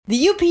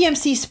The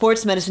UPMC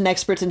sports medicine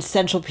experts in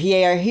Central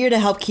PA are here to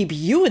help keep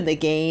you in the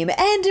game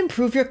and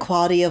improve your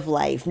quality of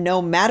life, no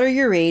matter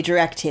your age or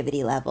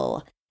activity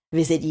level.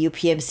 Visit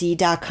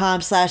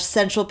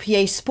upmc.com/Central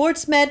PA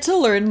SportsMed to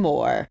learn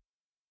more.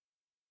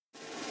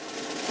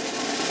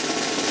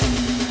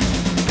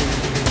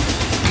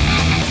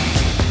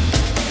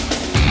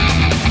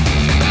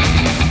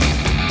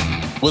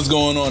 What's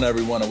going on,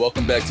 everyone, and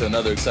welcome back to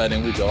another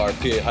exciting week of our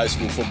PA High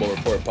School Football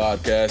Report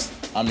podcast.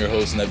 I'm your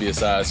host, Nebby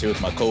Asais, here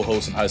with my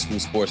co-host and high school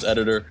sports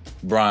editor,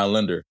 Brian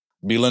Linder.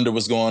 B. Linder,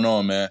 what's going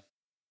on, man?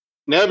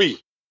 Nebby,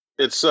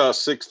 it's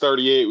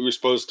 6:38. We were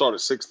supposed to start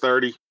at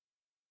 6:30.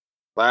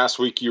 Last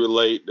week you were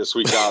late. This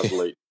week I was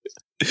late.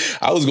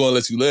 I was going to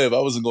let you live. I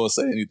wasn't going to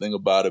say anything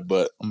about it,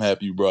 but I'm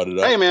happy you brought it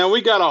up. Hey, man,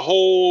 we got a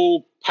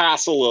whole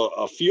passel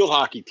of field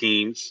hockey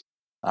teams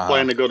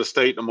planning to go to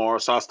state tomorrow.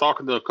 So I was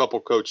talking to a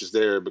couple coaches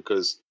there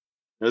because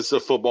this is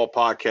a football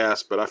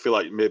podcast, but I feel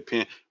like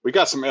mid-pen. We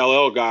got some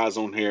LL guys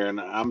on here,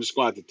 and I'm just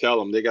going to have to tell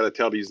them they got to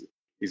tell these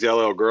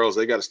LL girls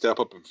they got to step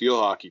up in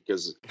field hockey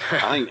because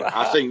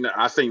I think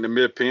the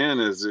mid-pen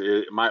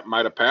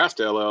might have passed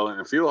LL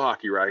in field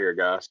hockey right here,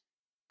 guys.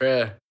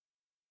 Yeah,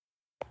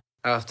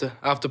 I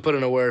have to put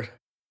in a word.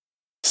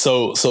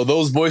 So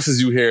those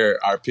voices you hear,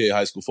 our PA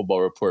High School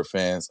Football Report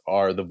fans,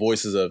 are the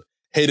voices of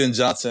Hayden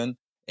Johnson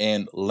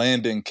and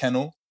Landon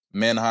Kennel,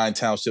 Manheim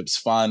Township's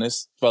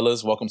finest.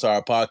 Fellas, welcome to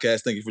our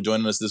podcast. Thank you for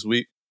joining us this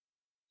week.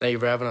 Thank you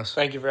for having us.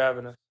 Thank you for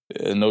having us.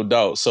 Yeah, no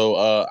doubt. So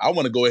I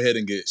want to go ahead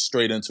and get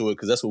straight into it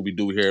because that's what we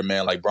do here,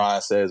 man. Like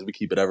Brian says, we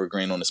keep it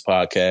evergreen on this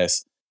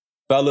podcast.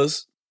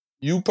 Fellas,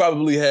 you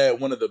probably had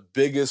one of the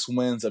biggest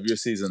wins of your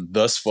season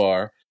thus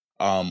far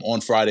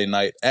on Friday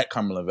night at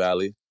Cumberland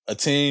Valley, a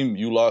team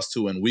you lost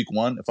to in week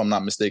 1, if I'm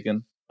not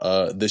mistaken,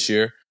 this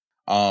year.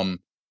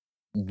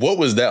 What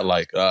was that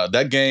like?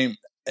 That game,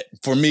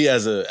 for me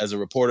as a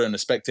reporter and a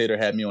spectator,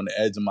 had me on the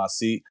edge of my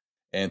seat.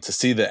 And to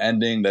see the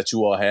ending that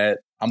you all had,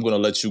 I'm going to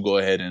let you go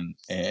ahead and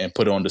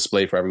put it on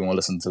display for everyone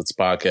listening to this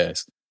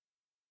podcast.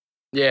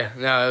 Yeah,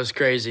 no, it was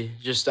crazy.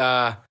 Just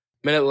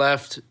minute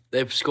left,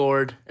 they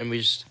scored, and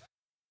we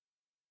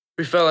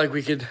felt like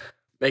we could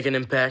make an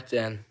impact.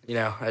 And,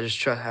 I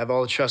just have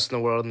all the trust in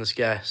the world in this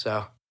guy.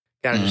 So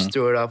kind of just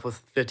threw it up with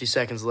 50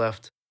 seconds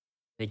left,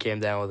 and he came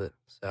down with it.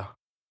 So,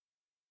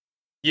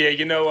 yeah,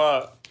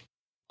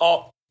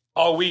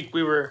 all week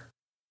we were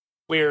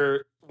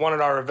wanted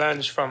our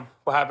revenge from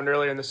what happened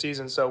earlier in the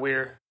season, so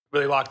we're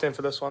really locked in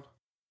for this one.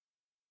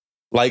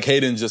 Like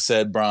Hayden just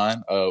said,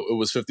 Brian, it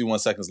was 51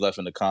 seconds left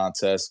in the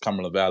contest.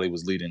 Cumberland Valley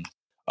was leading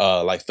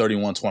like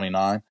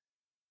 31-29.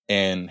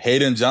 And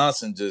Hayden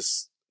Johnson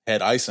just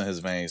had ice in his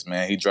veins,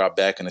 man. He dropped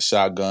back in the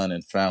shotgun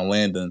and found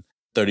Landon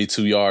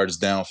 32 yards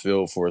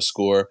downfield for a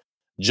score,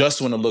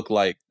 just when it looked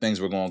like things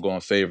were going to go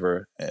in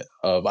favor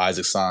of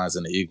Isaac Signs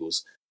and the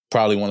Eagles.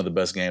 Probably one of the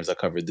best games I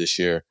covered this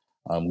year.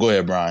 Go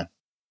ahead, Brian.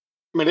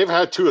 I mean, they've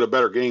had two of the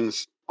better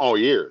games all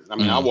year. I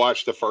mean, I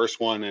watched the first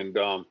one and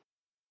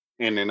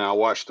then I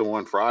watched the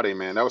one Friday,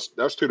 man. That was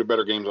two of the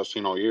better games I've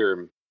seen all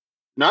year.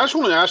 Now, I just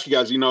want to ask you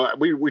guys,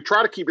 we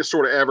try to keep it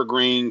sort of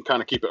evergreen,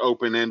 kind of keep it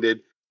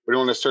open-ended. We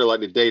don't necessarily like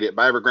to date it.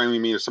 By evergreen, we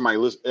mean if somebody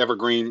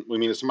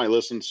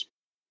listens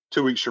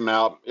 2 weeks from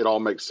now, it all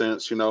makes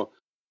sense,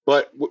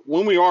 But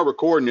when we are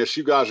recording this,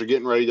 you guys are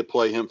getting ready to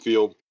play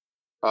Hempfield,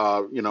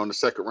 in the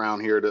second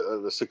round here,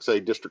 the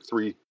 6A District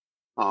 3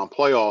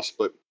 playoffs.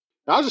 But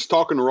I was just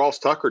talking to Ross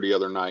Tucker the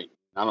other night.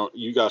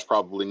 You guys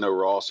probably know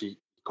Ross. He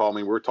called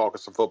me. We were talking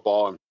some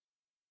football, and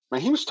man,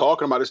 he was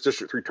talking about this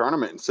District 3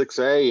 tournament in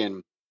 6A.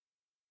 And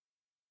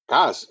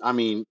guys, I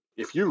mean,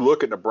 if you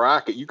look at the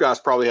bracket, you guys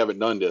probably haven't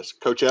done this.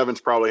 Coach Evans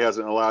probably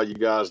hasn't allowed you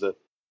guys to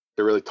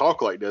really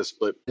talk like this,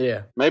 but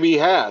yeah, maybe he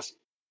has.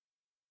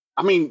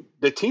 I mean,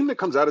 the team that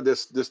comes out of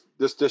this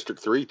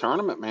District 3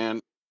 tournament,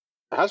 man,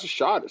 has a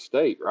shot at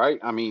state, right?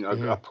 I mean,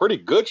 a pretty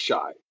good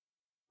shot.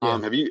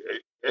 Yeah.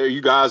 Are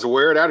you guys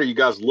aware of that? Are you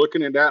guys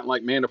looking at that and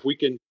like, man, if we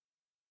can?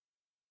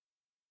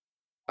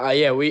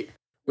 Yeah, we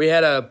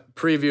had a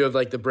preview of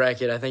like the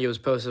bracket. I think it was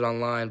posted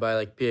online by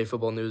like PA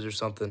Football News or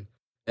something,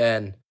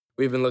 and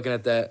we've been looking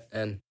at that,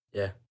 and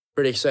yeah,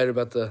 pretty excited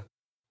about the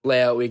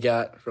layout we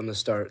got from the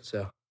start.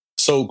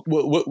 So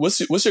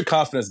what's your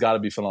confidence got to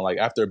be feeling like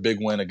after a big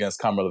win against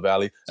Cumberland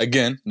Valley?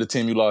 Again, the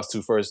team you lost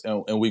to first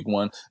in week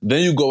 1.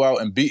 Then you go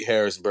out and beat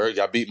Harrisburg.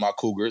 Y'all beat my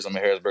Cougars. I'm a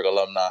Harrisburg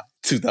alumni,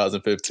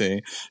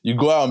 2015. You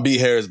go out and beat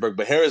Harrisburg,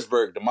 but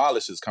Harrisburg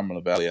demolishes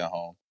Cumberland Valley at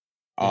home.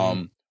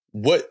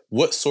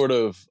 What sort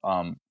of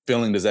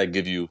feeling does that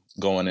give you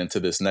going into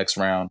this next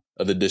round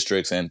of the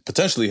districts and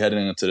potentially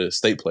heading into the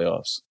state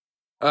playoffs?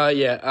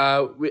 We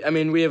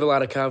have a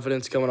lot of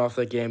confidence coming off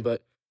that game,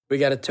 but we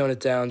got to tone it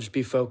down, just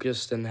be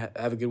focused, and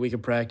have a good week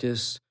of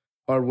practice,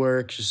 hard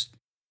work, just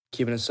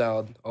keeping it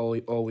solid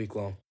all week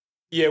long.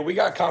 Yeah, we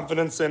got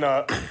confidence in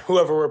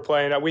whoever we're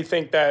playing. We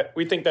think that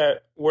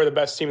we're the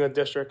best team in the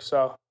district,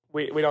 so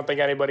we don't think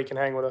anybody can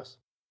hang with us.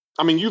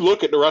 I mean, you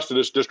look at the rest of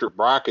this district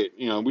bracket.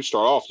 We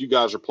start off. You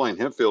guys are playing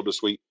Hempfield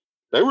this week.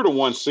 They were the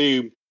 1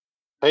 seed.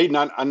 Hayden,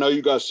 I know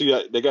you guys see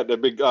that they got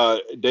that big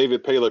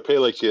David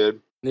Pele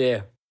kid.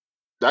 Yeah.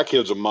 that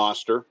kid's a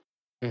monster.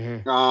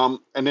 Mm-hmm.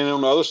 And then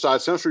on the other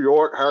side, Central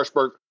York,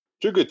 Harrisburg,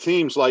 two good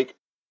teams. Like,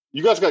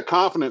 you guys got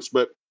confidence,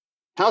 but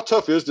how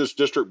tough is this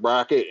district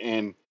bracket,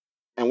 and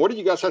what do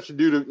you guys have to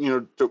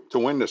do to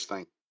win this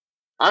thing?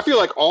 I feel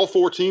like all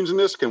 4 teams in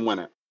this can win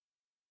it.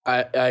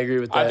 I agree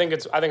with that. I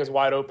think it's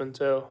wide open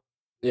too.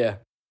 Yeah.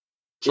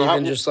 So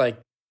Even just like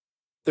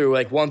through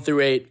like 1 through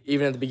 8,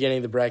 even at the beginning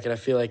of the bracket, I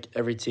feel like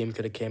every team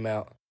could have came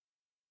out.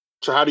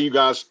 So what do you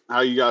guys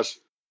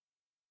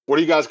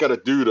got to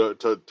do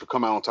to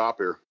come out on top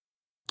here?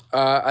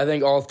 I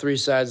think all 3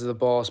 sides of the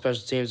ball,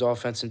 special teams,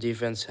 offense, and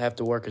defense, have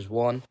to work as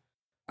one.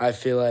 I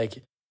feel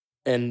like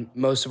in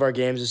most of our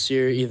games this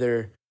year,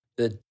 either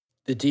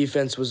the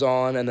defense was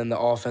on and then the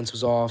offense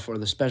was off, or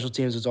the special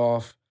teams was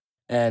off,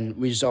 and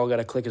we just all got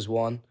to click as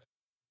one.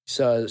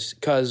 So,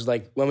 because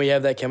like when we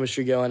have that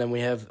chemistry going and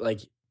we have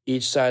like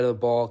each side of the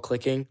ball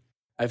clicking,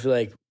 I feel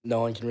like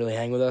no one can really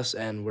hang with us,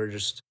 and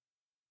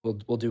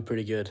we'll do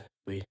pretty good.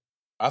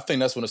 I think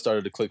that's when it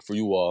started to click for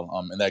you all.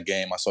 In that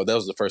game, I saw that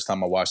was the first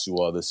time I watched you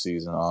all this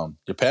season.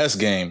 Your past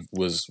game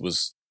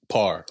was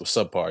par, was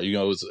subpar. You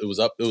know, it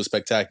was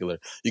spectacular.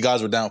 You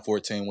guys were down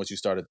 14 once you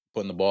started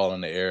putting the ball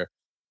in the air.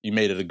 You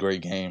made it a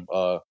great game.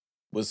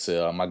 What's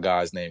my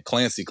guy's name?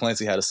 Clancy.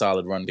 Clancy had a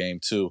solid run game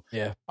too.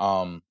 Yeah.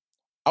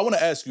 I want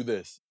to ask you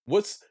this.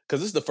 Because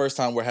this is the first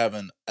time we're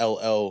having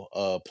LL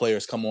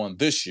players come on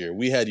this year.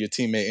 We had your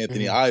teammate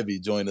Anthony Ivy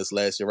join us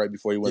last year right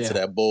before he went to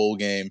that bowl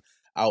game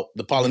out,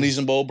 the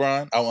Polynesian Bowl,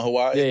 Brian, out in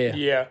Hawaii.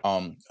 Yeah.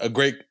 A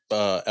great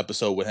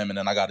episode with him, and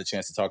then I got a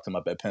chance to talk to him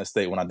up at Penn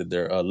State when I did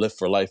their Lift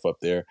for Life up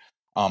there.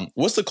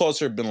 What's the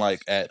culture been like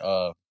at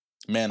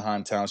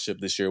Manheim Township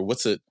this year?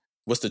 What's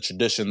the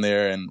tradition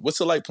there, and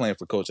what's it like playing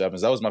for Coach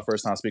Evans? That was my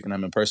first time speaking to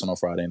him in person on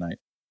Friday night.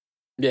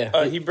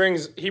 Yeah, he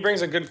brings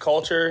a good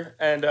culture,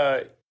 and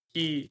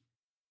he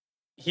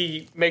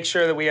makes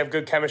sure that we have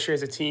good chemistry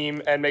as a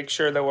team, and make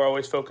sure that we're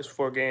always focused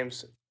before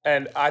games.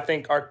 And I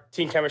think our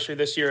team chemistry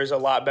this year is a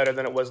lot better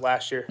than it was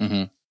last year.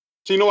 Mm-hmm.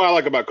 So what I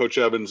like about Coach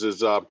Evans is,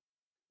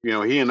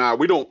 he and I,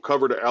 we don't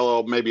cover the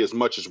LL maybe as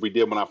much as we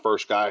did when I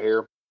first got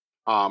here.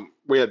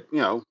 We had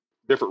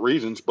different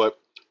reasons, but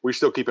we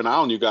still keep an eye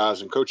on you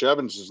guys. And Coach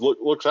Evans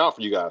looks out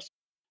for you guys.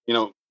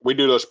 We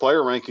do those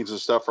player rankings and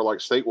stuff for like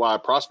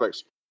statewide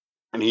prospects,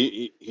 and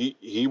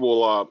he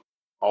will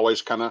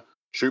always kind of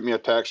shoot me a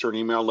text or an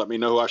email, and let me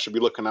know who I should be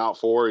looking out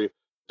for.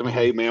 Tell me,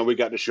 hey man, we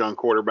got this young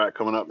quarterback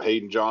coming up,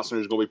 Hayden Johnson,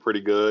 who's going to be pretty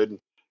good, and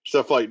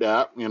stuff like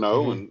that.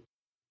 And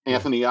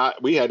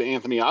we had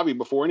Anthony Ivy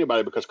before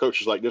anybody, because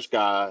Coach is like, this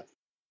guy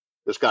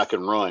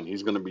can run.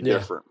 He's going to be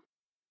different.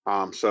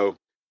 And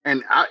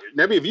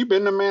Nebby, have you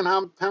been to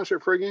Manheim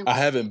Township for a game? I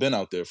haven't been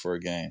out there for a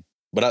game,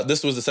 but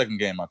this was the second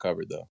game I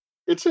covered though.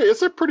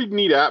 It's a pretty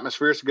neat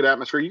atmosphere. It's a good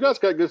atmosphere. You guys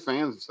got good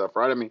fans and stuff,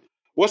 right? I mean,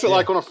 what's it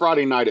like on a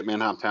Friday night at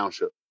Manheim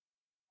Township?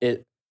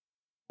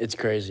 It's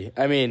crazy.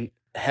 I mean,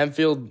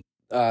 Hempfield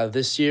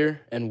this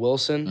year and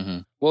Wilson. Mm-hmm.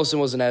 Wilson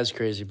wasn't as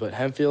crazy, but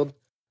Hempfield,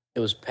 it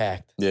was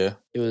packed. Yeah.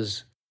 It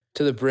was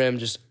to the brim,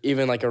 just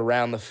even like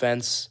around the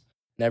fence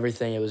and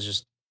everything. It was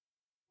just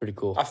pretty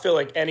cool. I feel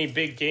like any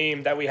big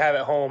game that we have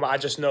at home, I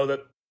just know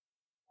that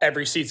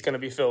every seat's going to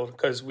be filled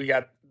because we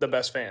got the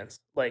best fans.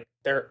 Like,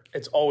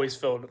 it's always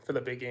filled for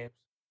the big games.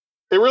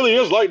 It really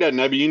is like that,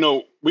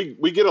 Nebby.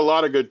 We get a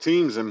lot of good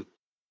teams, and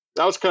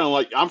that was kind of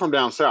like, I'm from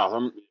down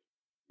south.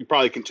 You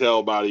probably can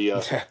tell by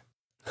the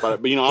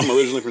but I'm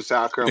originally from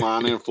South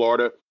Carolina and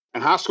Florida.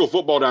 And high school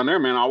football down there,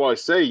 man, I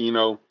always say,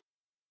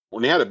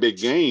 when they had a big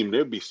game,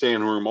 they'd be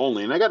standing room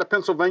only. And they got to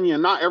Pennsylvania,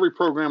 and not every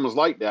program was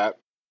like that.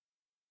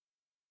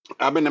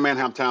 I've been to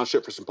Manheim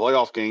Township for some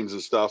playoff games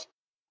and stuff.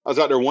 I was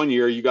out there one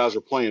year. You guys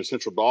were playing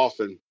Central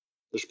Dauphin.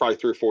 This was probably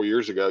 3 or 4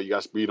 years ago. You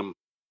guys beat them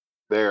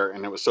there,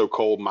 and it was so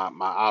cold, my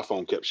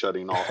iPhone kept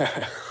shutting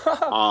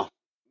off.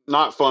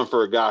 Not fun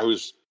for a guy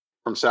who's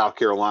from South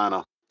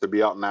Carolina to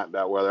be out in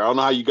that weather. I don't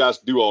know how you guys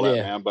do all that,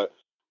 man, but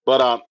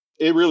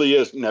it really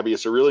is, Nebby.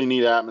 It's a really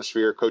neat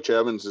atmosphere. Coach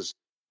Evans has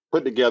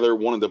put together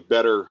one of the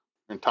better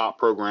and top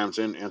programs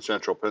in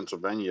Central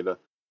Pennsylvania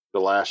the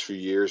last few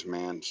years,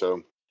 man.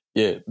 So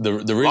yeah, the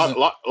reason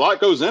a lot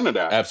goes into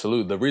that.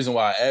 Absolutely. The reason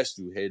why I asked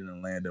you, Hayden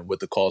and Landon, what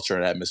the culture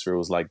and atmosphere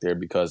was like there,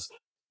 because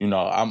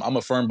I'm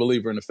a firm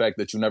believer in the fact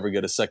that you never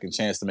get a second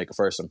chance to make a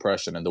first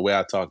impression. And the way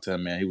I talked to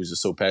him, man, he was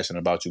just so passionate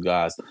about you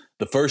guys.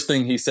 The first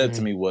thing he said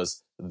to me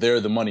was,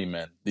 they're the money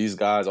men. These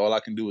guys, all I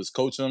can do is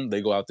coach them.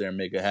 They go out there and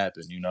make it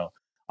happen,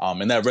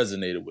 and that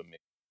resonated with me.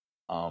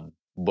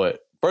 But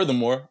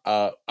furthermore,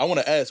 I want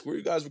to ask, where are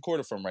you guys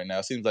recording from right now?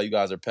 It seems like you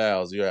guys are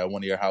pals. You're at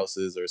one of your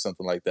houses or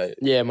something like that.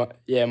 Yeah,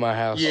 my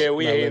house. Yeah,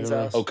 we Hayden's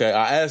house. Okay,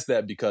 I asked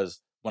that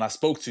because when I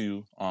spoke to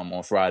you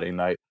on Friday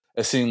night,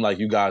 it seemed like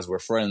you guys were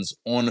friends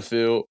on the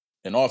field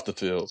and off the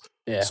field.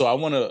 Yeah. So I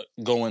want to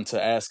go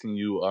into asking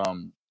you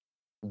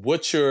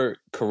what your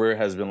career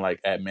has been like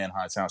at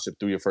Manheim Township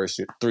through your first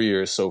 3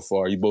 years so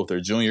far. You both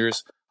are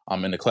juniors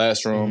in the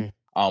classroom.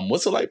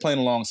 What's it like playing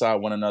alongside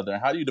one another,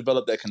 and how do you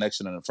develop that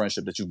connection and a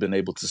friendship that you've been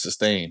able to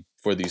sustain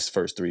for these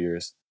first 3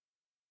 years?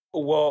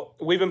 Well,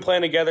 we've been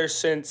playing together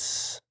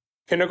since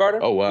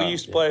kindergarten. Oh, wow. We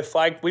used to play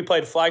flag. We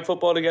played flag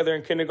football together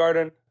in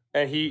kindergarten,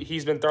 and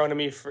he's been throwing to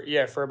me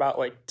for about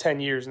like 10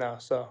 years now.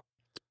 So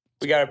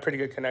we got a pretty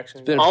good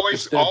connection.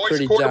 Always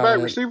pretty quarterback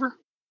dominant. receiver.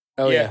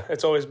 Oh yeah,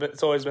 It's always been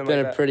been like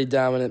a that. pretty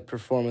dominant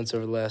performance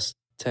over the last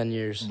 10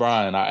 years.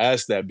 Brian, I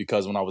asked that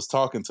because when I was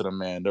talking to them,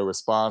 man, their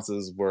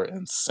responses were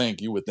in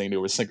sync. You would think they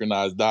were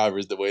synchronized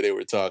divers the way they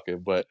were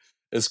talking, but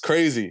it's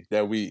crazy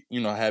that we,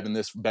 having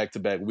this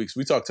back-to-back weeks.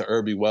 We talked to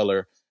Irby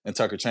Weller and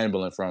Tucker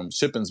Chamberlain from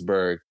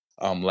Shippensburg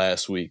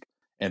last week,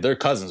 and they're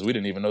cousins. We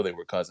didn't even know they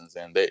were cousins,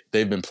 and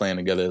they've been playing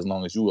together as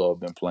long as you all have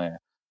been playing.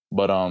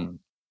 But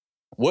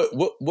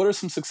what are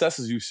some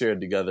successes you've shared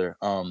together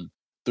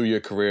through your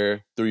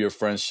career, through your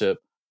friendship?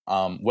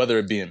 Whether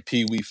it be in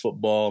Pee Wee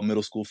football,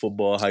 middle school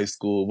football, high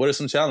school, what are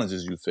some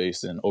challenges you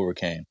faced and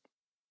overcame?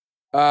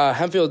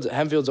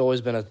 Hempfield's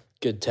always been a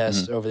good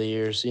test over the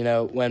years.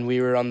 When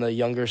we were on the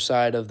younger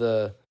side of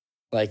the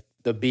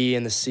B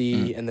and the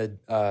C and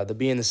the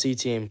B and the C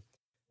team,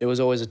 it was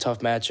always a tough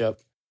matchup,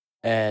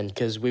 and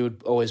because we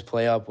would always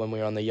play up when we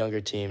were on the younger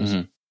teams,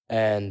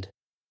 and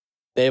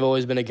they've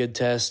always been a good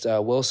test.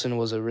 Wilson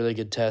was a really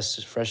good test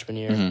his freshman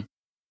year.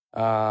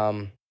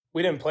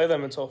 We didn't play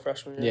them until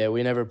freshman year. Yeah,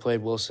 we never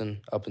played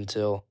Wilson up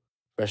until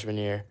freshman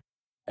year.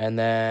 And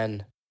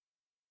then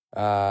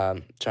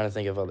trying to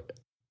think of other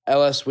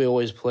LS we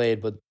always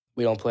played, but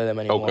we don't play them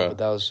anymore. Okay. But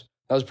that was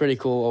pretty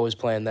cool always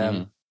playing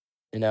them.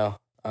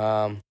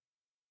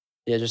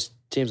 Just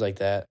teams like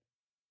that.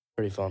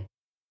 Pretty fun.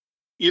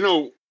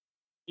 You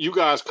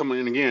guys coming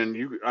in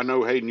again, I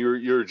know Hayden,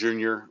 you're a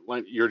junior.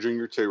 You're a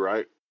junior too,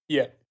 right?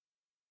 Yeah.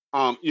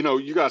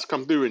 You guys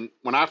come through, and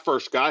when I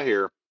first got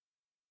here,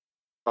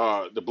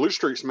 the Blue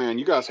Streaks, man,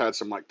 you guys had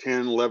some like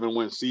 10, 11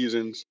 win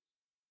seasons.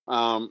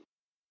 You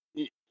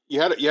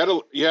had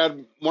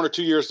 1 or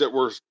 2 years that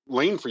were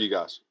lean for you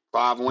guys.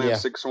 5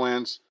 wins, 6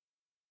 wins.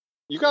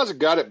 You guys have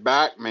got it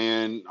back,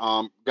 man.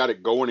 Got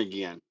it going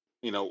again.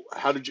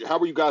 How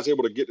were you guys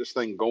able to get this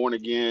thing going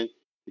again?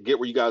 To get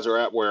where you guys are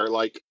at, where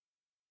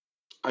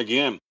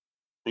again, I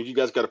think you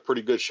guys got a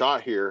pretty good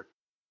shot here.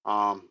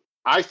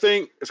 I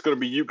think it's going to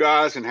be you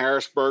guys in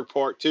Harrisburg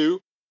Part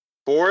 2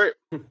 for it.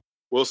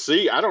 We'll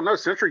see. I don't know.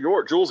 Central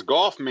York, Jules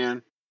Goff,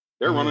 man,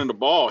 they're running the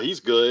ball.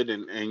 He's good,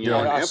 and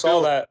I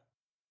saw that.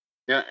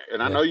 Yeah,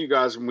 and I know you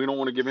guys. We don't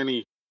want to give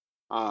any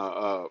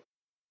poster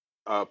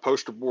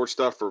board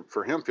stuff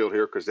for Hempfield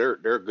here because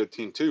they're a good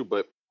team too.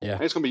 But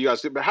it's going to be you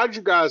guys. But how did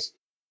you guys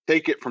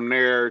take it from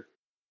there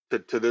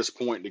to this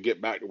point to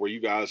get back to where you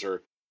guys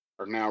are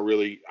now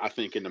really, I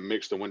think, in the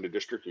mix to win the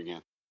district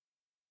again?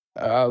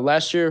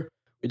 Last year,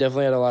 we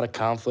definitely had a lot of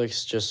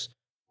conflicts. Just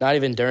not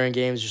even during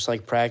games, just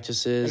like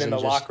practices and in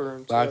the locker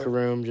room. Locker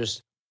room, just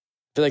I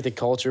feel like the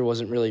culture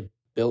wasn't really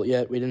built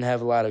yet. We didn't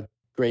have a lot of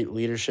great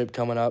leadership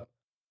coming up,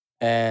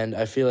 and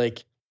I feel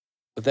like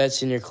with that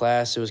senior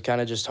class, it was kind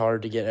of just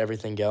hard to get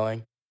everything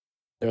going.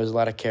 There was a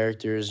lot of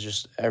characters.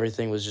 Just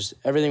everything was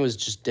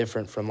just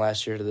different from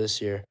last year to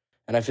this year.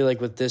 And I feel like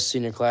with this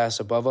senior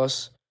class above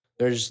us,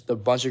 there's a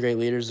bunch of great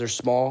leaders. They're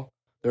small.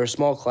 They're a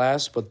small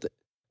class, but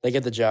they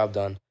get the job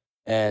done,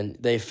 and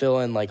they fill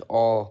in like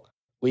all.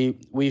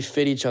 We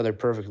fit each other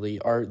perfectly.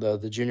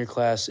 The junior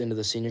class into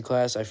the senior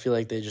class, I feel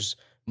like they just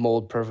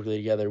mold perfectly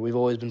together. We've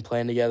always been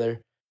playing together,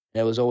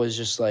 and it was always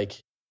just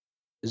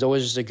there's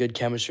always just a good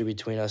chemistry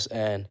between us.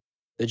 And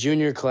the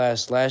junior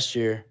class last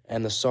year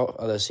and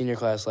the senior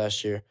class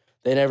last year,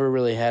 they never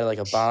really had like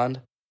a bond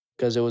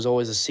because it was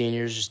always the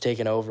seniors just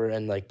taking over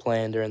and like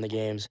playing during the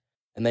games,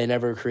 and they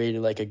never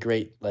created like a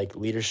great like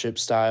leadership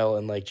style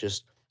and like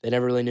just they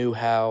never really knew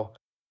how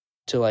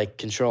to like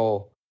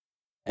control.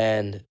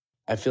 And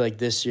I feel like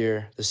this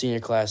year, the senior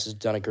class has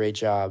done a great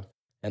job,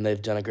 and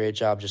they've done a great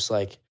job just,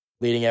 like,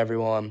 leading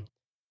everyone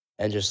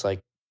and just, like,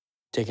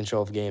 take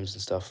control of games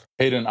and stuff.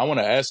 Hayden, I want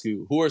to ask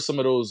you, who are some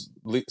of those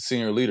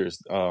senior leaders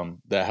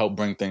that help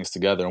bring things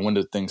together, and when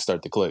did things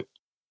start to click?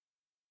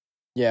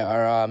 Yeah,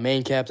 our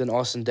main captain,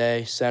 Austin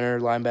Day, center,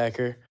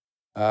 linebacker.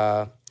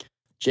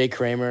 Jay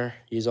Kramer,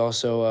 he's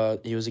also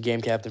he was a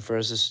game captain for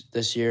us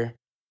this year.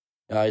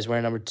 He's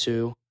wearing number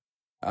 2.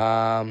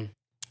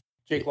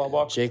 Jake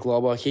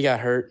Lawbach, he got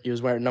hurt. He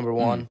was wearing number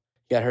 1.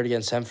 He got hurt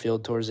against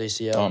Hempfield towards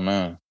ACL. Oh,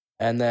 man.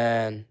 And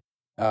then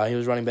he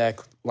was running back,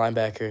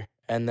 linebacker.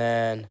 And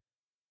then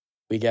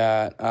we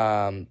got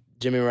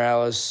Jimmy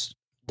Morales,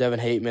 Devin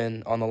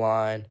Hateman on the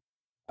line,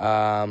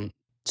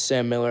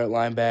 Sam Miller at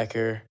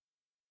linebacker.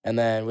 And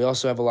then we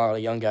also have a lot of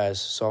young guys,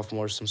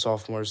 some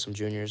sophomores, some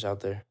juniors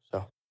out there.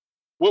 So,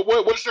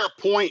 was there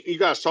a point you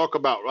guys talk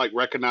about like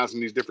recognizing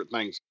these different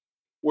things?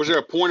 Was there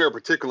a point or a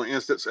particular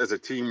instance as a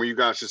team where you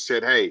guys just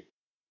said, "Hey,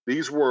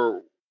 these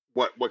were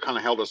what kind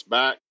of held us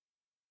back.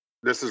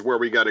 This is where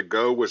we got to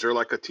go"? Was there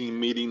like a team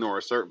meeting or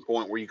a certain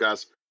point where you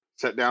guys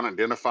sat down and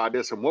identified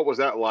this? And what was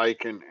that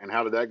like? And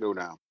how did that go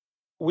down?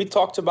 We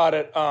talked about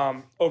it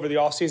over the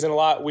off season a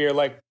lot. We are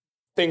like,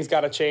 things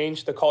got to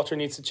change. The culture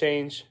needs to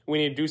change. We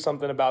need to do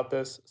something about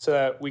this so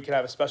that we can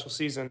have a special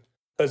season.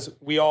 Because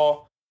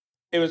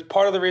it was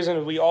part of the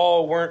reason we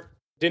all weren't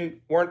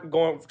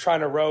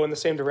trying to row in the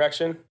same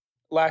direction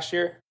last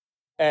year.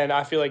 And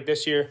I feel like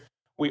this year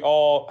we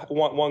all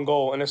want one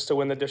goal, and it's to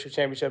win the district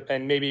championship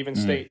and maybe even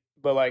state.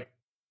 But like,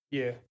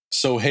 yeah.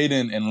 So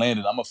Hayden and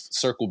Landon, I'm gonna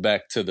circle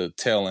back to the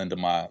tail end of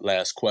my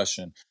last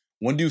question.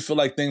 When do you feel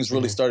like things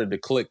really started to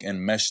click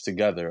and mesh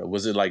together?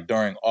 Was it like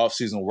during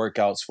off-season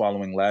workouts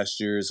following last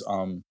year's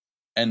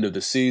end of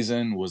the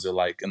season? Was it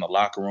like in the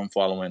locker room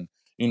following,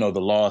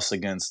 the loss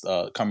against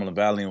Cumberland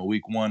Valley in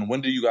week 1?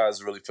 When do you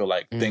guys really feel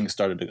like things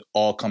started to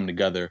all come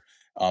together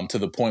to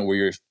the point where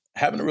you're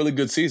having a really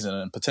good season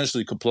and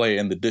potentially could play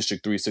in the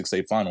District 3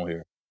 6A final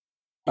here?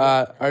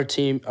 Our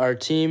team,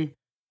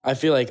 I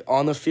feel like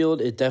on the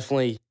field, it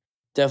definitely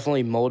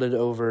molded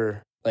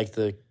over like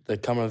the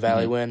Cumberland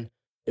Valley win.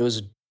 It was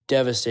a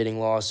devastating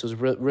loss. It was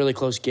a really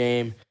close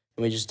game,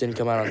 and we just didn't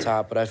come out on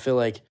top. But I feel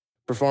like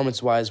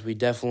performance-wise, we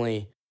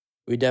definitely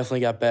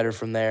got better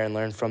from there and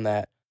learned from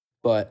that.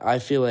 But I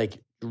feel like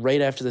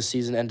right after the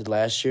season ended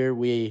last year,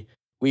 we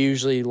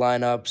usually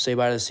line up, say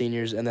bye to the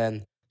seniors, and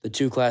then the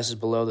 2 classes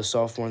below, the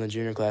sophomore and the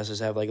junior classes,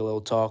 have like a little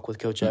talk with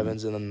Coach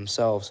Evans and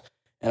themselves.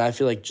 And I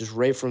feel like just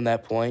right from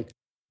that point,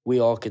 we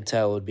all could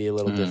tell it would be a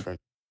little different.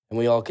 And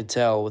we all could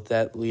tell with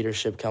that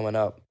leadership coming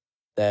up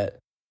that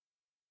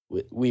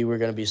we were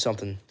going to be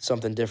something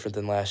different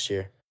than last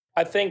year.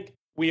 I think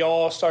we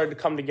all started to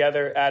come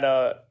together at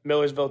a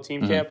Millersville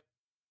team camp.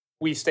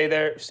 We stay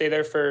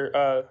there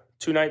for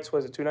 2 nights.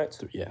 Was it 2 nights?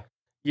 Yeah.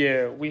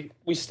 Yeah, we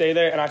stay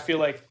there, and I feel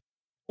like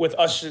with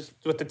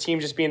the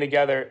team just being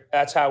together,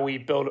 that's how we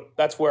build.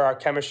 That's where our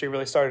chemistry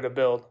really started to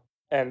build,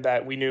 and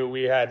that we knew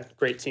we had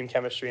great team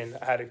chemistry and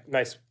had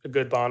a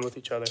good bond with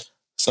each other.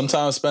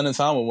 Sometimes spending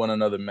time with one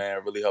another,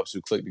 man, really helps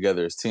you click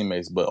together as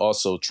teammates, but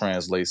also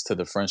translates to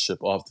the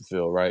friendship off the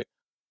field, right?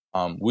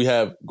 We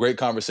have great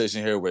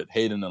conversation here with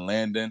Hayden and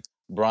Landon.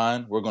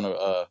 Brian, we're going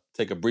to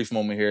take a brief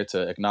moment here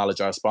to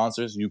acknowledge our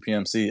sponsors,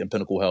 UPMC and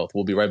Pinnacle Health.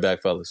 We'll be right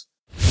back, fellas.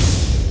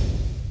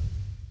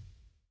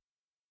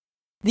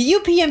 The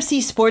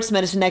UPMC sports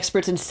medicine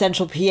experts in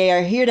Central PA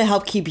are here to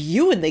help keep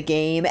you in the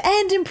game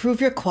and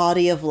improve your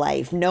quality of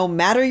life, no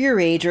matter your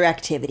age or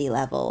activity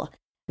level.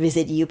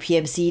 Visit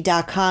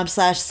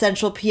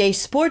upmc.com/Central PA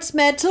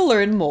SportsMed to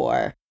learn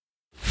more.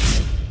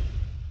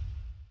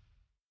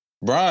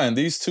 Brian,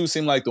 these two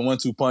seem like the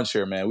 1-2 punch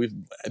here, man. We've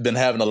been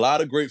having a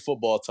lot of great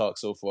football talk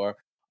so far.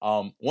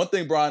 One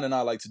thing Brian and I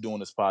like to do on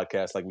this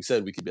podcast, like we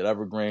said, we keep it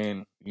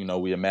evergreen.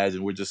 We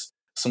imagine we're just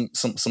some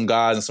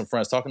guys and some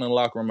friends talking in the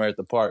locker room or at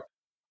the park.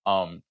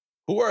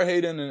 Who are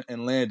Hayden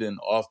and Landon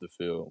off the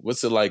field?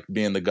 What's it like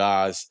being the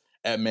guys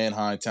at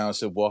Manheim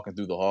Township, walking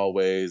through the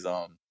hallways?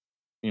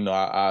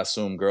 I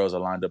assume girls are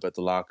lined up at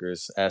the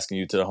lockers asking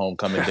you to the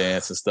homecoming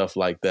dance and stuff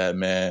like that,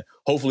 man.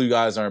 Hopefully you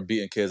guys aren't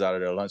beating kids out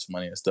of their lunch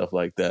money and stuff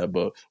like that.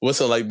 But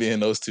what's it like being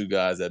those 2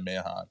 guys at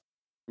Manheim?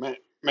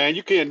 Man,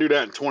 you can't do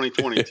that in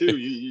 2022.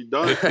 you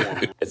done for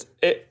them.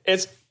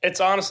 It's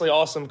honestly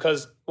awesome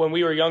because when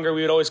we were younger,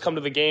 we would always come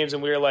to the games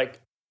and we were like,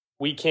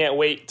 we can't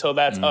wait till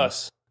that's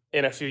us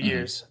in a few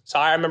years. So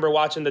I remember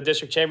watching the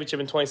district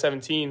championship in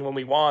 2017 when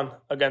we won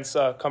against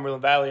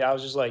Cumberland Valley. I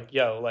was just like,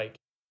 yo, like,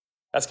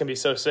 that's going to be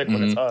so sick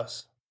when it's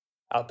us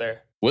out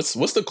there. What's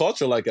the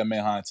culture like at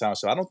Manheim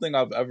Township? I don't think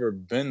I've ever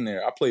been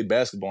there. I played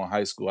basketball in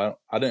high school.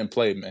 I didn't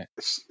play, man.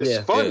 It's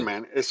fun,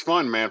 man. It's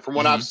fun, man, from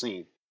what I've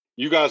seen.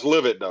 You guys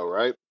live it, though,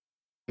 right?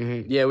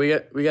 Yeah, we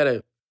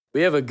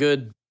have a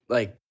good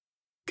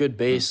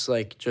base,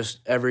 like just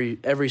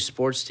every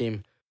sports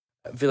team.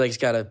 I feel like it's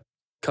got a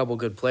couple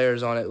good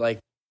players on it, like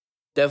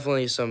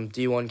definitely some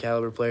D1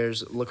 caliber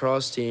players.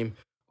 Lacrosse team,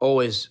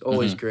 always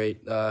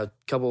great. They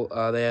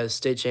had a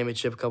state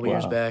championship a couple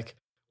years back.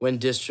 Win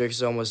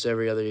districts almost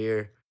every other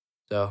year.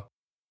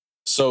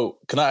 So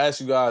can I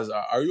ask you guys,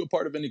 are you a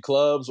part of any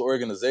clubs,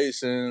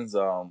 organizations?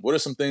 What are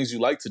some things you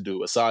like to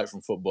do aside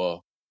from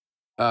football?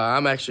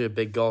 I'm actually a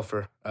big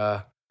golfer.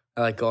 I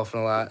like golfing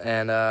a lot.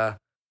 And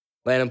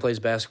Landon plays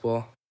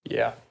basketball.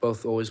 Yeah.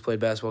 Both always played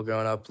basketball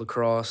growing up.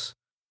 Lacrosse.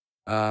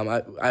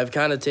 I've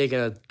kind of taken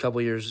a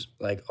couple years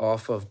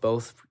off of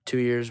both, 2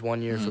 years,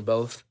 1 year for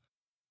both.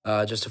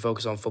 Just to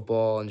focus on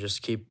football and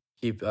just keep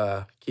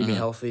me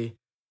healthy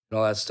and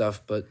all that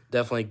stuff. But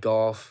definitely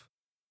golf.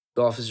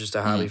 Golf is just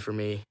a hobby for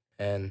me,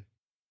 and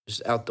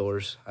just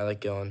outdoors. I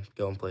like going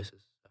places.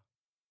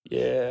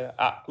 Yeah,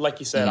 like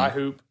you said, I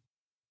hoop,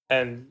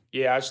 and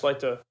I just like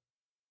to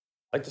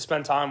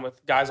spend time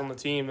with guys on the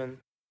team. And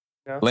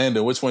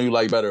Landon, which one you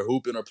like better,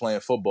 hooping or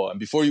playing football? And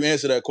before you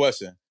answer that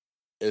question,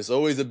 it's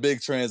always a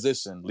big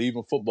transition,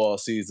 leaving football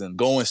season,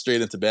 going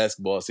straight into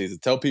basketball season.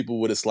 Tell people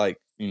what it's like,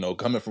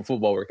 coming from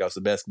football workouts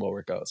to basketball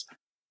workouts.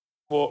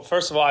 Well,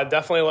 first of all, I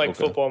definitely like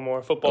football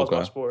more. Football is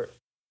my sport.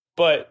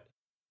 But,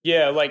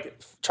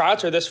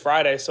 tryouts are this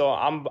Friday, so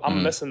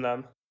I'm missing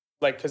them.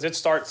 Because it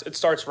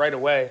starts right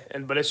away.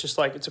 But it's just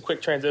it's a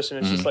quick transition.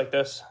 It's just like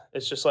this.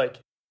 It's just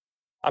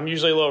I'm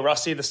usually a little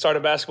rusty at the start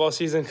of basketball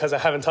season because I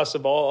haven't touched the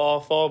ball all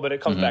fall, but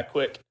it comes back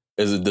quick.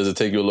 Does it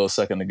take you a little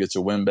second to get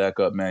your wind back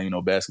up, man?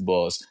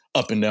 Basketball is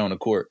up and down the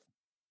court.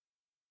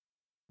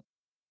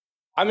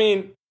 I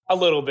mean, a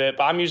little bit,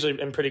 but I'm usually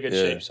in pretty good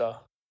shape. So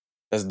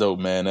that's dope,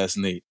 man. That's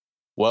neat.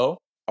 Well,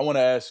 I want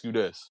to ask you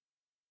this.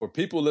 for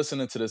people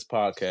listening to this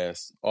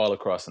podcast all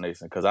across the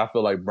nation, because I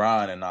feel like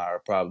Brian and I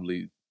are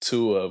probably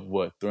two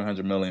of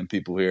 300 million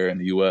people here in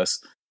the U.S.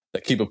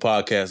 that keep a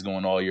podcast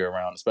going all year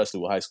round, especially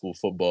with high school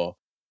football.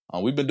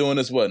 We've been doing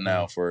this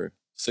now for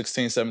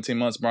 16, 17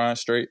 months, Brian,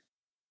 straight.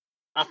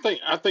 I think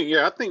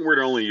we're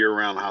the only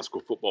year-round high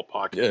school football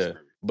podcast. Yeah, maybe.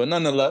 But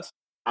nonetheless,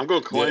 I'm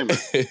gonna claim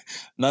it.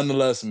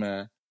 Nonetheless,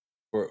 man,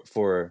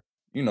 for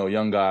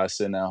young guys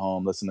sitting at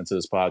home listening to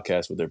this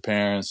podcast with their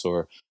parents,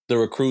 or the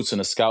recruits and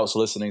the scouts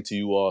listening to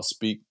you all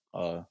speak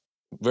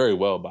very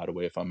well, by the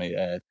way, if I may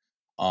add.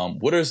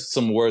 What are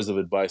some words of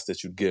advice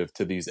that you give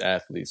to these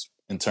athletes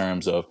in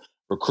terms of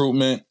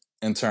recruitment,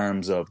 in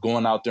terms of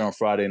going out there on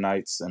Friday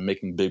nights and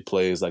making big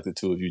plays like the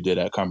two of you did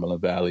at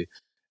Cumberland Valley,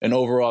 and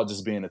overall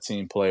just being a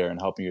team player and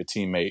helping your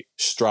teammate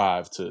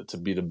strive to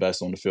be the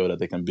best on the field that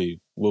they can be?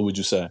 What would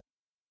you say?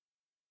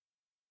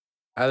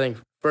 I think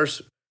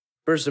first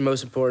and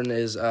most important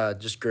is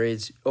just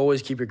grades.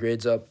 Always keep your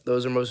grades up.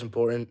 Those are most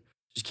important.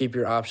 Just keep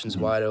your options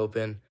wide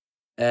open.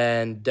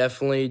 And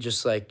definitely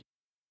just like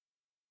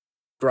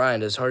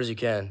grind as hard as you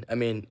can. I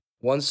mean,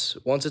 once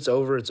it's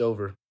over, it's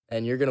over.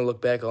 And you're going to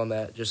look back on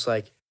that just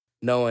like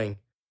knowing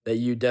that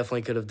you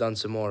definitely could have done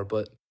some more.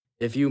 But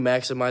if you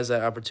maximize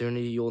that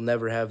opportunity, you'll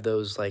never have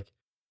those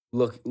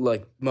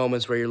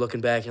moments where you're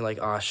looking back and like,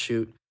 oh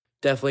shoot,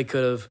 definitely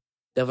could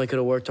have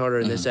worked harder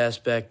in this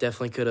aspect.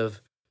 Definitely could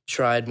have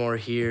tried more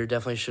here.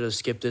 Definitely should have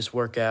skipped this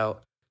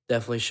workout.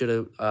 Definitely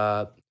shouldn't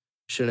have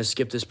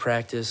skipped this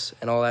practice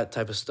and all that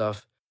type of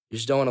stuff. You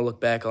just don't want to look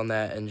back on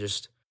that and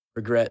just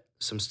regret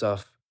some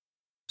stuff.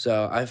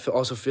 So I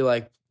also feel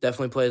like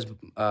definitely play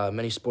as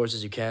many sports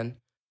as you can,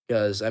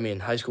 because I mean,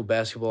 high school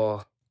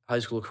basketball, high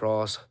school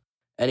lacrosse,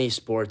 any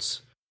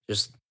sports,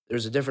 just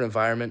there's a different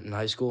environment in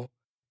high school.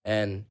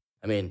 And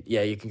I mean,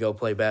 yeah, you can go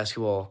play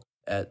basketball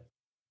at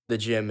the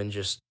gym and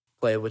just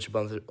play with a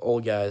bunch of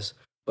old guys.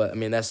 But I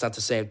mean, that's not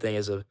the same thing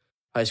as a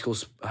high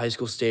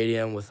school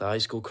stadium with a high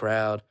school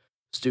crowd,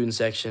 student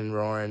section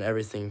roaring,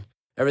 everything.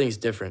 Everything's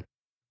different.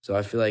 So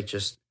I feel like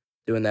just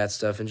doing that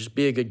stuff and just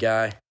be a good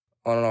guy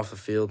on and off the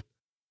field,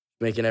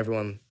 try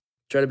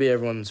to be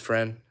everyone's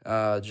friend.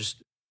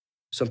 Just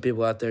some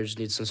people out there just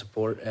need some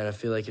support. And I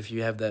feel like if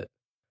you have that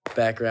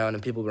background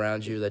and people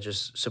around you that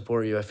just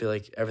support you, I feel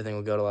like everything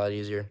will go a lot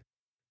easier.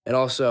 And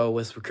also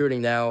with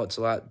recruiting now, it's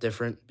a lot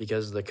different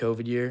because of the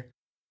COVID year.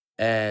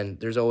 And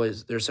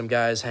there's some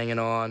guys hanging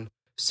on,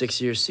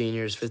 6-year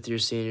seniors, 5th-year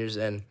seniors.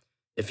 And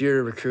if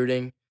your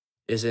recruiting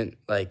isn't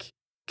like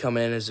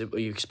coming in as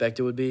what you expect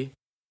it would be,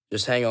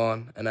 just hang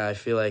on. And I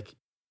feel like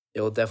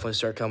it will definitely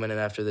start coming in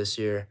after this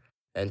year.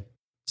 And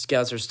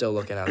scouts are still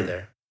looking out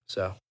there.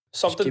 So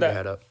just keep your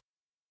head up.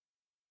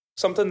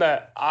 Something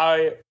that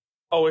I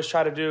always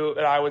try to do,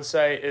 and I would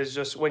say, is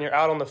just when you're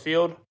out on the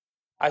field,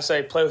 I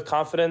say play with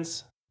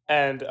confidence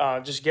and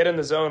just get in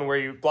the zone where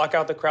you block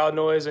out the crowd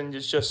noise and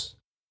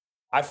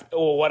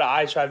what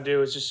I try to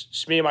do is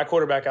just me and my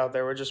quarterback out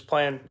there. We're just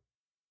playing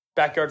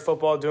backyard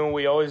football, doing what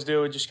we always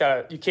do.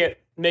 You can't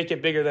make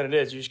it bigger than it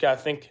is. You just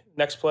gotta think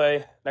next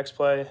play, next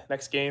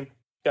game.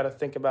 You gotta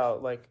think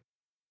about like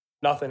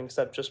nothing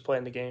except just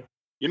playing the game.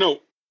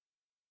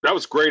 That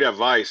was great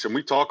advice, and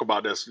we talk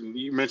about this. And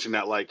you mentioned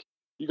that like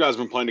you guys have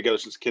been playing together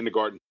since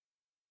kindergarten.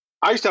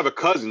 I used to have a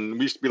cousin.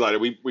 We used to be like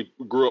we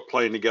grew up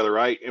playing together,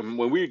 right? And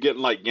when we would get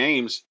in like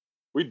games,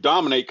 we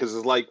dominate because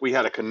it's like we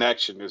had a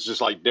connection. It's just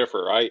like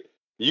different, right?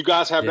 You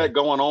guys have that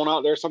going on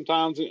out there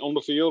sometimes on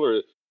the field,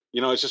 or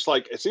it's just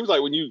like it seems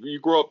like when you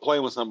grow up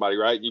playing with somebody,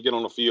 right? And you get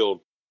on the field,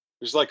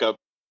 it's like I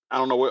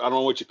don't know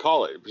what you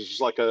call it. It's just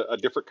like a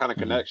different kind of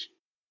connection.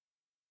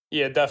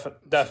 Yeah,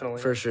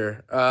 definitely for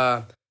sure.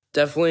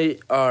 Definitely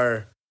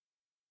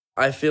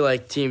I feel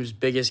like team's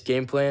biggest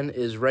game plan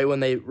is right when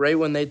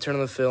they turn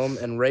on the film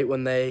and right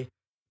when they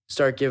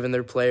start giving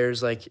their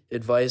players like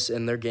advice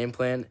and their game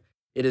plan,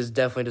 it is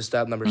definitely to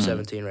stop number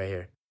 17 right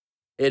here.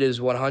 It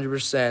is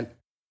 100%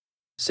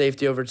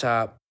 safety over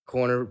top,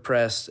 corner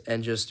press,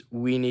 and just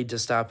we need to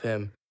stop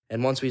him.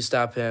 And once we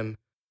stop him,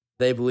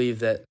 they believe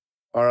that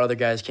our other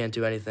guys can't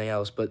do anything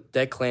else. But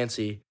Deck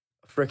Clancy,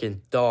 a freaking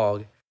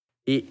dog,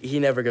 he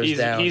never goes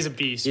down. He's a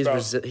beast,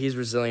 he's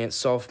resilient,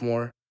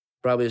 sophomore,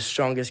 probably the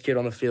strongest kid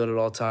on the field at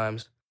all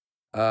times.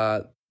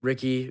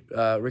 Ricky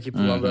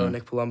Palumbo,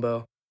 Nick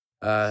Palumbo,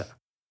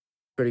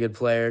 pretty good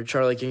player.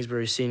 Charlie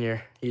Kingsbury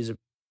Sr., he's a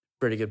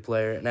pretty good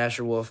player. And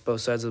Asher Wolf,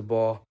 both sides of the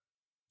ball,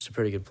 he's a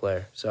pretty good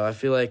player. So I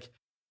feel like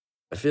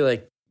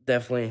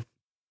definitely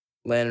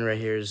Landon right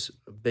here is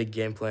a big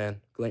game planner,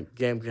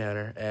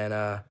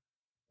 and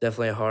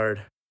definitely a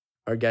hard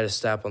guy to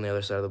stop on the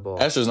other side of the ball.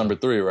 Asher's number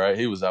 3, right?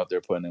 He was out there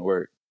putting in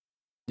work.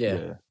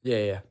 Yeah.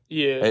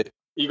 Hey,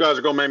 you guys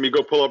are gonna make me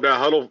go pull up that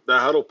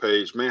huddle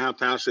page. Mayhem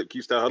Township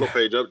keeps that huddle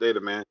page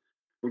updated, man.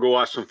 We'll go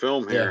watch some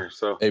film here.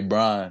 So hey,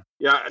 Brian.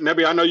 Yeah,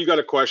 Nebby, I know you got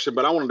a question,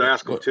 but I wanted to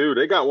ask them too.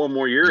 They got one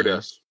more year of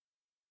this.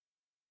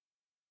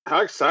 How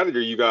excited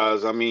are you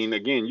guys? I mean,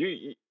 again,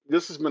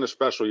 this has been a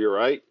special year,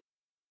 right?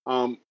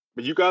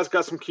 But you guys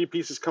got some key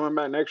pieces coming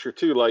back next year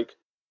too. Like,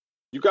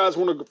 you guys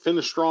want to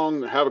finish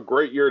strong, have a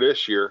great year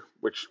this year,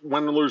 which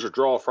win, lose, or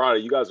draw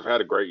Friday, you guys have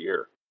had a great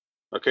year.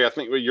 Okay, I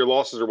think your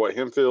losses are what?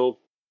 Hempfield,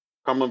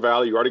 Cumberland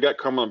Valley. You already got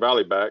Cumberland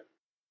Valley back.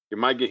 You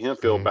might get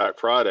Hempfield back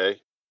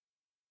Friday.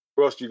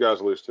 Who else do you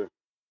guys lose to?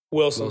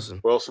 Wilson.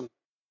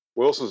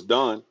 Wilson's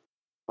done.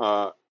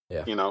 Yeah.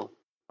 You know,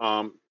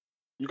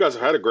 you guys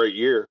have had a great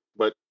year,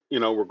 but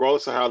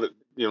regardless of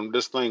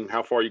this thing,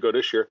 how far you go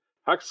this year,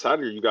 how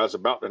excited are you guys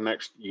about the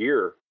next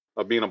year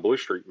of being a Blue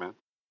Streak, man?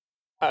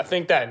 I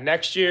think that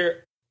next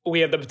year we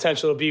have the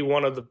potential to be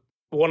one of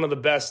the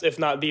best, if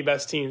not the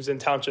best teams in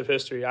Township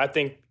history. I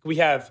think we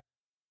have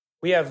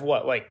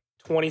what, like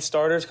 20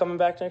 starters coming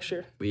back next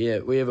year? We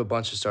have a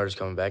bunch of starters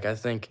coming back. I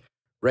think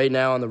right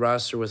now on the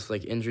roster with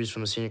like injuries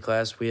from the senior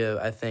class, we have,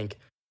 I think,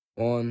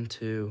 1,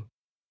 2,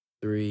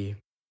 3,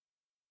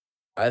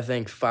 I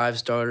think 5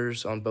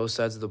 starters on both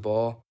sides of the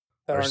ball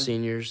are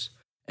seniors,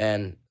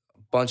 and a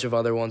bunch of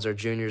other ones are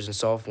juniors and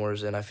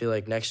sophomores. And I feel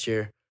like next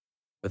year,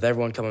 with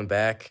everyone coming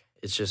back,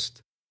 it's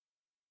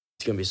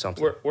going to be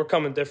something. We're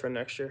coming different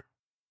next year.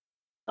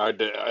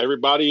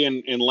 Everybody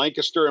in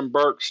Lancaster and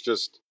Berks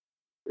just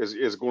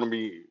is going to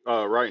be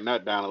writing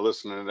that down and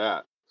listening to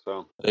that.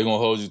 So they're going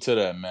to hold you to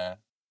that, man.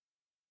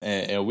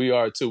 And we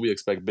are, too. We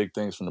expect big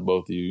things from the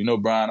both of you. You know,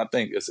 Brian, I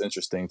think it's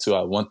interesting, too.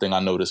 One thing I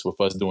noticed with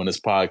us doing this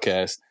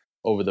podcast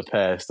over the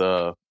past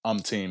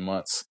umpteen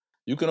months,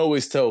 you can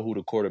always tell who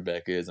the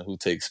quarterback is and who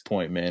takes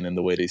point, man, and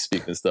the way they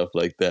speak and stuff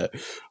like that.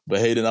 But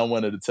Hayden, I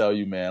wanted to tell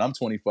you, man, I'm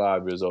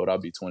 25 years old. I'll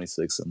be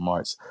 26 in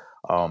March.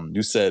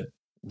 You said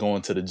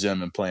going to the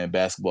gym and playing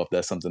basketball, if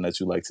that's something that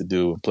you like to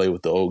do and play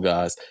with the old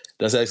guys.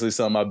 That's actually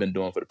something I've been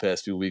doing for the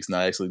past few weeks. And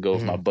I actually go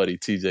with my buddy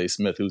TJ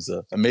Smith, who's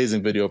an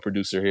amazing video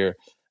producer here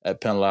at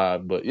Penn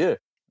Live. But yeah,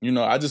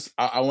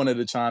 I wanted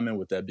to chime in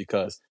with that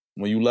because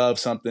when you love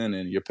something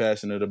and you're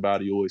passionate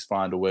about it, you always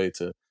find a way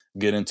to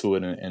get into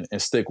it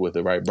and stick with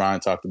it, right? Brian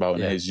talked about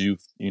in his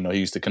youth, he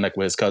used to connect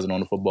with his cousin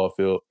on the football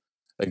field.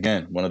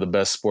 Again, one of the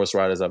best sports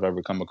writers I've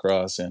ever come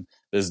across. And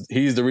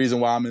he's the reason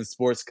why I'm in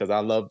sports, because I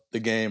love the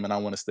game and I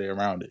want to stay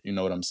around it. You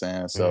know what I'm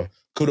saying? So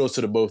kudos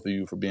to the both of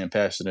you for being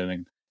passionate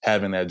and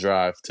having that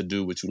drive to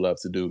do what you love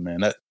to do,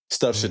 man. That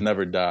stuff should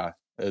never die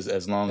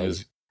as long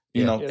as,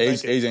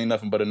 age ain't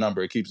nothing but a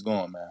number. It keeps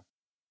going,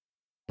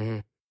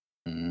 man.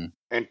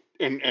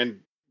 And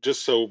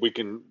just so we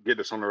can get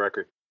this on the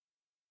record,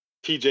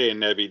 TJ and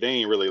Nevy, they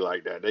ain't really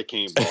like that. They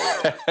can't ball.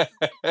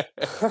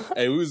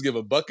 Hey, we was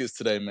giving buckets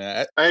today,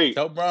 man. Hey,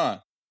 tell Brian.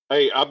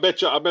 Hey, I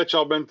bet y'all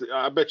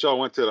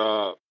went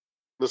to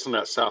listen to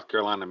that South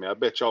Carolina, man. I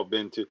bet y'all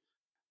been to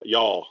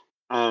y'all.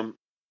 I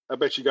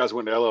bet you guys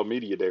went to LL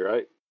Media Day,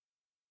 right?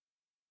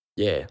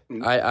 Yeah,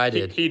 I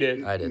did. He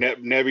did. I did.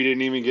 Nevy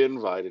didn't even get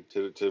invited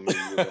to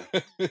Media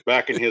Day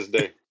back in his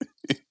day.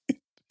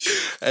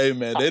 Hey,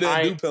 man, they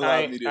didn't do Penn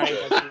Live Media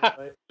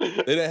Day. They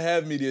didn't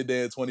have Media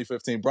Day in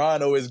 2015.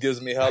 Brian always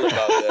gives me hell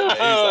about that,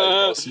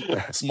 man. He's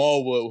like,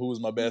 Smallwood, who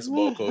was my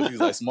basketball coach, he's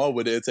like,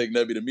 Smallwood didn't take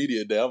Nevy to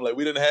Media Day. I'm like,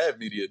 we didn't have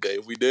Media Day.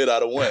 If we did,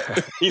 I'd have went.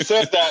 He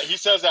says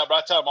that, but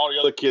I tell him all the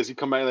other kids, he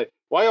come back like,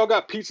 why y'all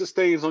got pizza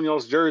stains on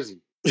y'all's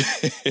jersey?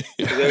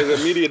 There's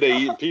a Media Day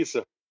eating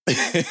pizza.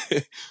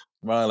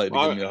 Brian like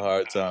to give me a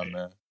hard time,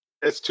 man.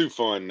 It's too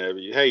fun,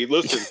 Nevy. Hey,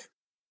 listen,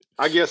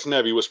 I guess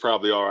Nevy was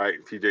probably all right,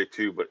 TJ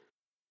too, but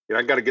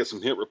I got to get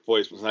some hip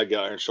replacements, and I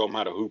got and show him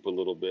how to hoop a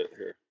little bit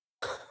here.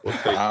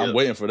 I'm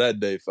waiting for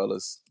that day,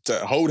 fellas.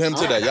 To hold him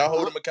to that. Y'all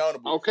hold him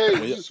accountable.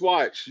 Okay, you just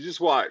watch.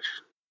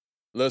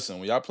 Listen,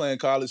 when y'all playing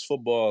college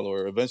football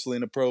or eventually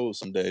in the pros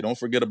someday, don't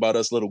forget about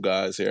us little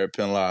guys here at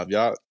Penn Live.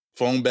 Y'all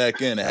phone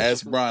back in and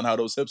ask Brian how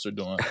those hips are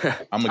doing.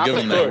 I'm gonna give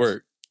him that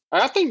work.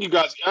 I think you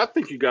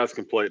guys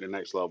can play at the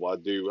next level. I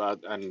do.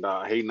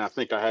 Hayden, I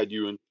think I had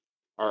you in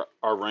our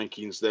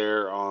rankings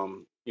there.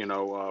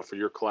 For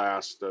your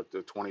class, the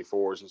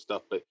 24s and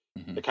stuff. But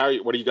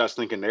like, what are you guys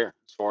thinking there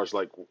as far as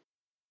like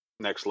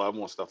next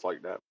level and stuff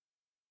like that?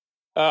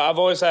 I've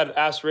always had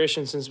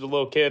aspirations since a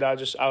little kid. I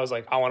was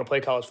like, I want to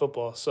play college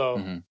football.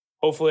 So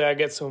hopefully I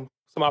get some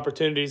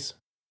opportunities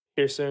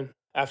here soon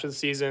after the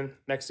season,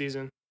 next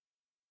season.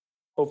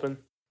 Hoping.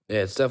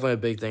 Yeah, it's definitely a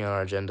big thing on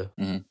our agenda.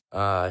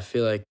 I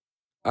feel like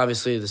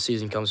obviously the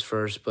season comes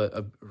first, but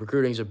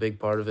recruiting's a big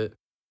part of it.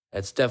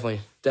 It's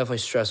definitely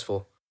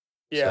stressful.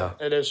 Yeah,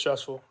 It is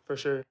stressful for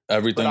sure.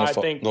 Everything.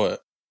 Go ahead.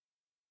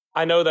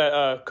 I know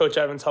that Coach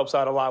Evans helps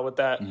out a lot with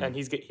that, and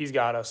he's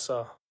got us.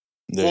 So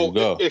there you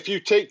go. If you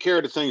take care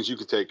of the things you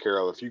can take care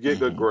of, if you get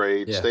good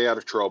grades, stay out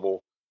of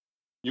trouble,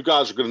 you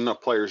guys are good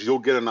enough players. You'll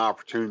get an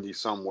opportunity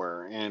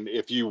somewhere, and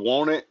if you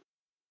want it,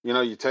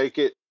 you take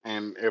it.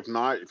 And if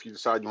not, if you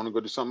decide you want to go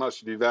do something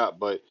else, you do that.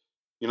 But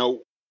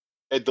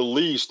at the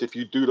least, if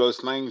you do those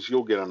things,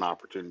 you'll get an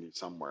opportunity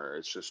somewhere.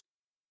 It's just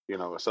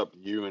it's up to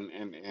you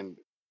and.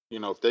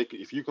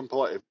 If you can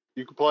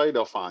play,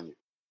 they'll find you.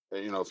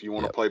 If you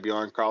want to play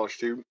beyond college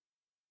too,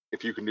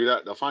 if you can do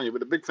that, they'll find you.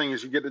 But the big thing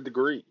is you get a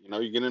degree.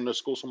 You get into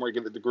school somewhere, you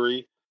get a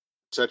degree,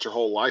 set your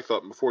whole life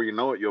up, and before you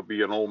know it, you'll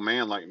be an old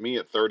man like me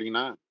at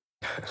 39,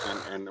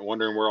 and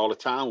wondering where all the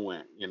time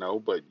went.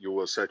 But you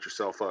will set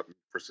yourself up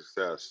for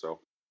success.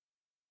 So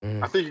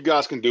I think you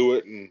guys can do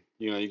it, and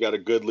you got a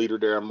good leader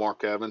there,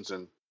 Mark Evans,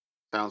 and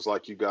sounds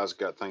like you guys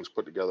got things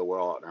put together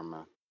well out there,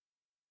 man.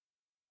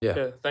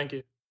 Yeah, thank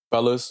you.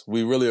 Fellas,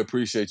 we really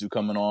appreciate you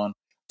coming on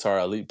to our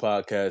Elite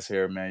Podcast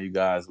here, man. You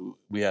guys,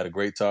 we had a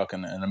great talk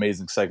and an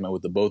amazing segment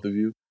with the both of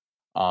you.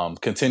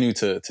 Continue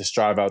to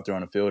strive out there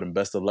on the field, and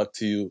best of luck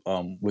to you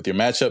with your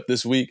matchup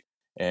this week,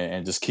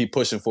 and just keep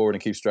pushing forward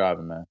and keep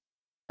striving, man.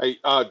 Hey,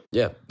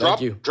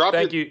 thank you.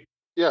 Thank you.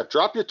 Yeah,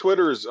 drop your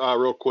Twitters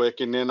real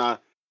quick, and then I'll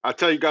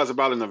tell you guys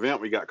about an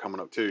event we got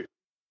coming up too.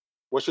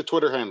 What's your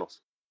Twitter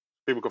handles?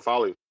 People can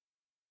follow you.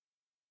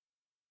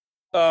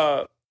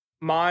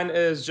 Mine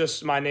is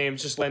just my name,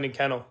 just Landon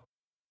Kennel.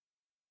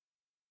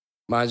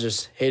 Mine's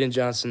just Hayden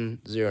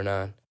Johnson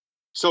 09.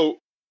 So,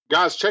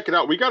 guys, check it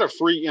out. We got a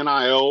free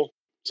NIL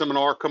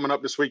seminar coming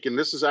up this week, and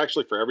this is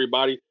actually for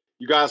everybody.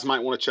 You guys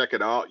might want to check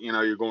it out. You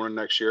know, you're going in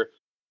next year.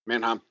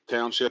 Manheim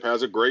Township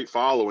has a great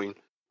following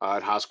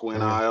at high school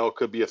NIL.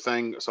 Could be a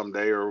thing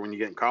someday or when you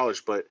get in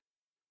college. But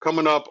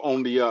coming up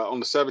on the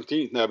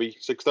 17th, Nebby,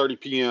 6:30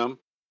 p.m.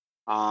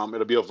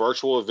 It'll be a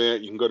virtual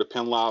event. You can go to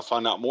Penn Live,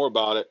 find out more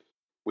about it.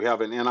 We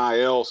have an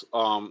NIL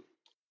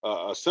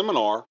a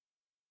seminar.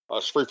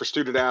 It's free for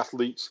student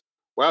athletes.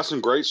 We have some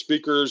great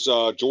speakers.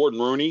 Jordan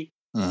Rooney,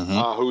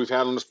 who we've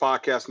had on this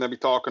podcast, and they'll be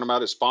talking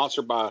about it.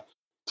 Sponsored by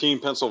Team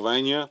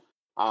Pennsylvania.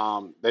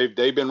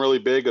 They've been really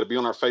big. It'll be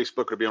on our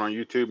Facebook. It'll be on our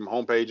YouTube and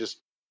homepages.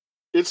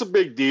 It's a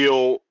big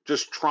deal.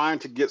 Just trying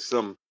to get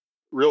some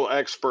real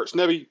experts.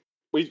 Nebby,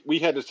 we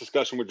had this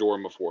discussion with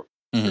Jordan before.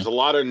 There's a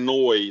lot of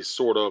noise,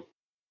 sort of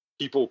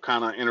people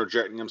kind of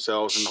interjecting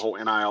themselves in the whole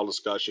NIL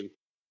discussion.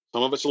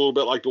 Some of it's a little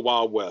bit like the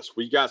Wild West.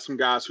 We got some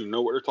guys who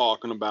know what they're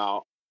talking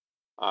about,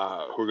 who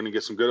are going to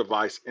get some good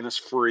advice, and it's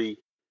free. You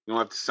don't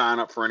have to sign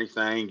up for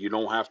anything. You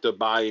don't have to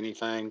buy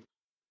anything.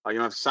 You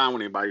don't have to sign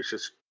with anybody. It's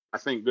just, I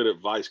think, good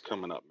advice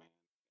coming up, man.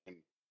 And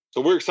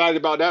so we're excited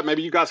about that.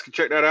 Maybe you guys can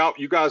check that out.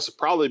 You guys will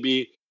probably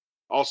be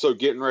also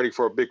getting ready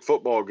for a big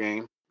football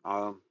game.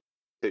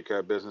 Take care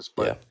of business.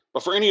 But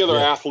for any other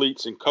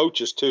athletes and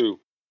coaches too,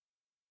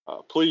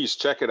 please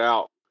check it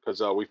out,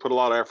 because we put a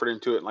lot of effort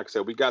into it. And like I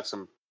said, we got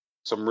some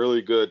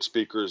really good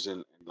speakers,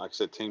 and like I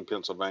said, Team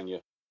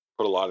Pennsylvania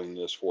put a lot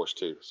into this for us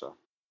too. So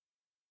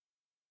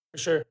For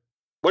sure.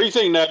 what do you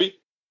think, Nebby?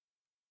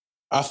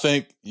 I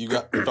think you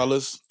got,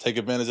 fellas, take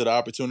advantage of the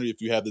opportunity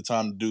if you have the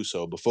time to do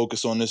so. But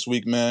focus on this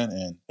week, man.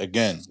 And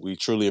again, we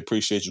truly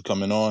appreciate you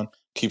coming on.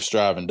 Keep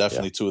striving.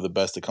 Definitely two of the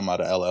best to come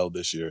out of LL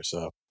this year.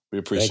 So we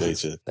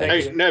appreciate you.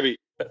 Hey, Nebby,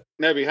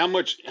 how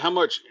much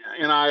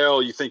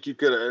NIL you think you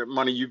could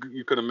money you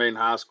could have made in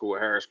high school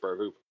at Harrisburg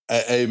Hoop?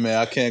 Hey, man,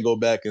 I can't go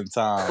back in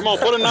time. Come on,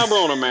 put a number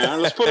on it,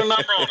 man. Let's put a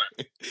number on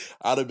it.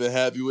 I'd have been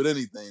happy with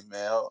anything,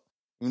 man.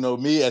 You know,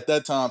 me at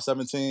that time,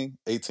 17,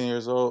 18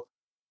 years old,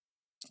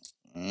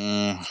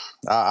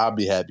 I'll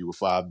be happy with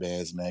 5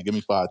 bands, man. Give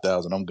me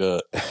 5,000. I'm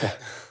good.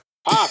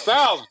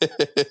 5,000?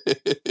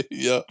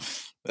 Yeah,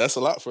 that's a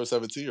lot for a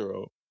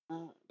 17-year-old.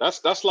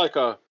 That's like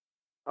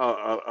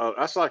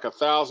that's like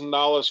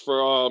 $1,000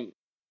 for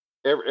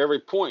every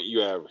point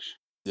you average.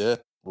 Yeah.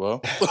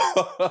 Well,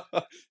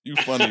 you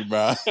funny,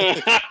 Brian.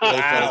 Hey,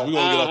 fellas, we're going to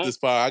get off this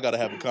pod. I got to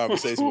have a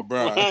conversation with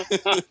Brian.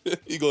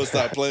 He going to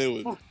stop playing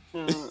with me.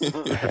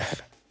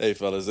 Hey,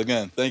 fellas,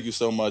 again, thank you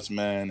so much,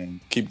 man. And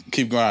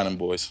keep grinding,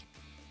 boys.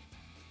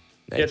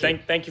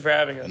 Thank you for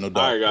having us. No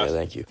doubt. All right, guys. Yeah,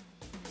 thank you.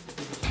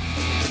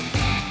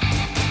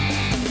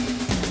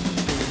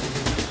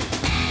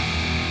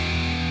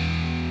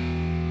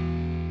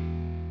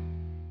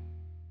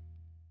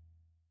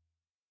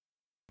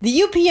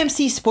 The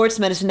UPMC sports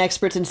medicine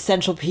experts in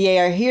Central PA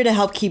are here to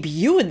help keep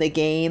you in the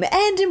game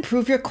and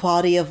improve your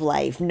quality of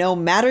life, no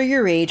matter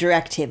your age or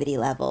activity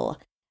level.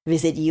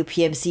 Visit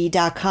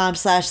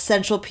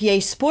upmc.com/Central PA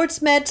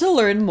SportsMed to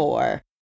learn more.